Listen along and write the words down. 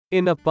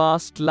In a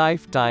past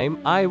lifetime,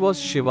 I was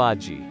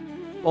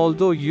Shivaji.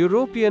 Although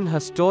European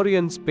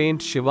historians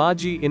paint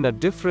Shivaji in a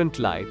different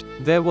light,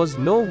 there was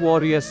no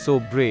warrior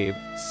so brave,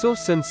 so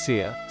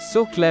sincere,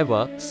 so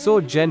clever, so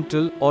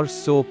gentle, or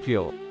so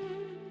pure.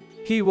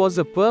 He was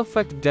a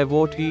perfect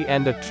devotee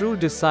and a true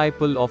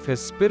disciple of his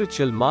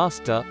spiritual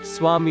master,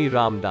 Swami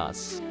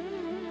Ramdas.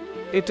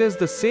 It is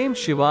the same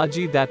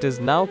Shivaji that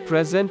is now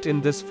present in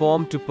this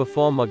form to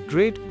perform a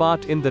great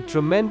part in the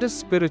tremendous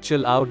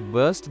spiritual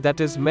outburst that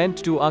is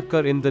meant to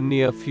occur in the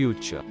near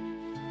future.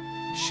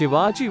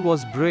 Shivaji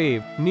was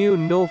brave, knew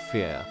no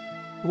fear,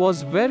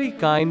 was very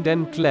kind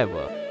and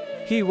clever.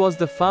 He was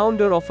the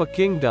founder of a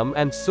kingdom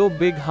and so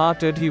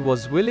big-hearted he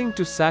was willing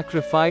to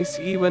sacrifice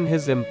even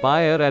his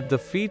empire at the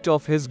feet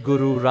of his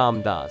Guru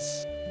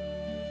Ramdas.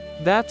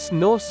 That's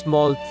no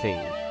small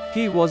thing.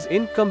 He was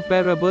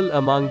incomparable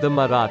among the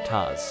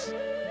Marathas.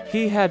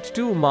 He had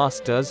two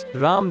masters,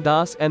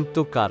 Ramdas and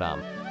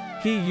Tukaram.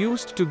 He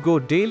used to go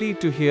daily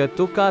to hear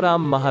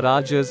Tukaram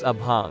Maharaj's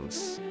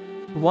abhangs.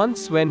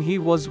 Once when he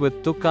was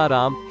with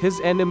Tukaram, his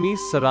enemies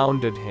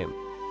surrounded him.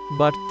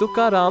 But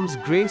Tukaram's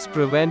grace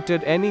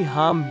prevented any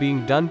harm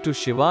being done to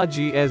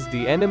Shivaji as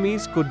the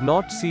enemies could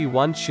not see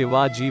one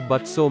Shivaji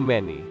but so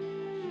many.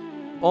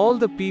 All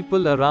the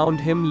people around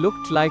him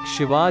looked like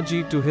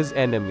Shivaji to his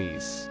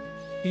enemies.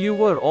 You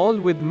were all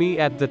with me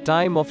at the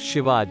time of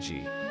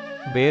Shivaji.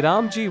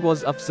 Bairamji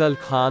was Afzal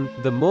Khan,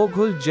 the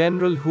Mughal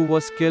general who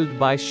was killed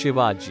by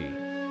Shivaji.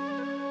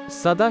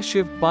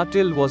 Sadashiv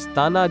Patil was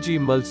Tanaji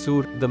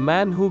Malsoor, the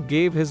man who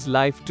gave his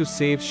life to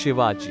save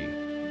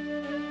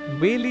Shivaji.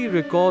 Bailey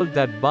recalled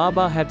that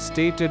Baba had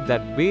stated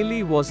that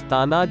Bailey was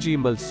Tanaji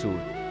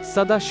Malsoor,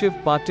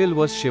 Sadashiv Patil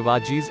was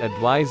Shivaji's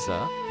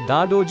advisor,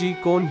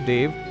 Dadoji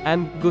Kondev,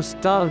 and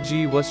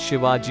Gustavji was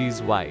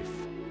Shivaji's wife.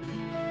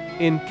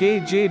 In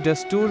K.J.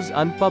 Dastur's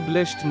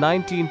unpublished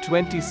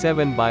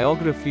 1927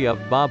 biography of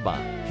Baba,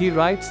 he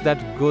writes that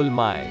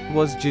Gulmai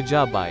was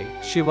Jijabai,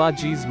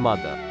 Shivaji's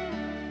mother.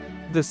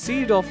 The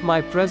seed of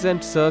my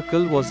present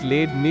circle was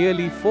laid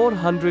nearly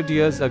 400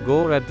 years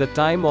ago at the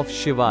time of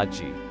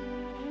Shivaji.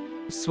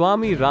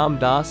 Swami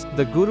Ramdas,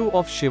 the guru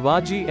of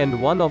Shivaji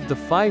and one of the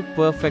 5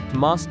 perfect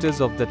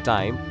masters of the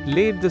time,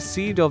 laid the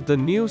seed of the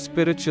new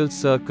spiritual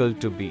circle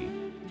to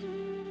be.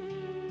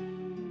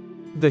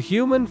 The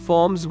human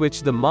forms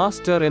which the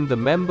master and the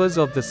members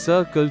of the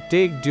circle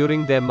take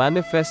during their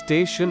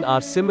manifestation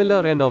are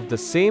similar and of the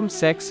same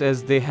sex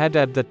as they had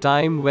at the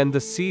time when the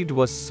seed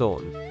was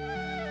sown.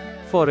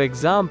 For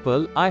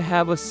example, I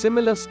have a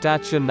similar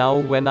stature now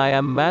when I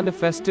am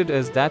manifested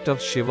as that of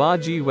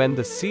Shivaji when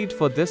the seed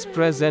for this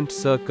present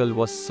circle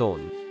was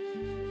sown.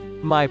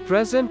 My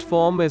present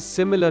form is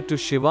similar to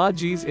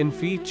Shivaji's in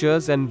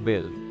features and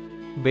build.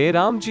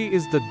 Bairamji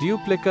is the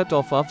duplicate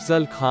of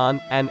Afzal Khan,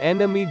 an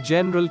enemy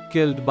general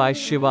killed by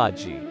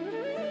Shivaji.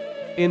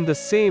 In the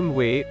same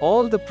way,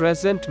 all the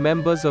present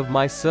members of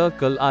my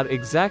circle are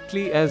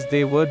exactly as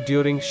they were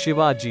during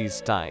Shivaji's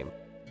time.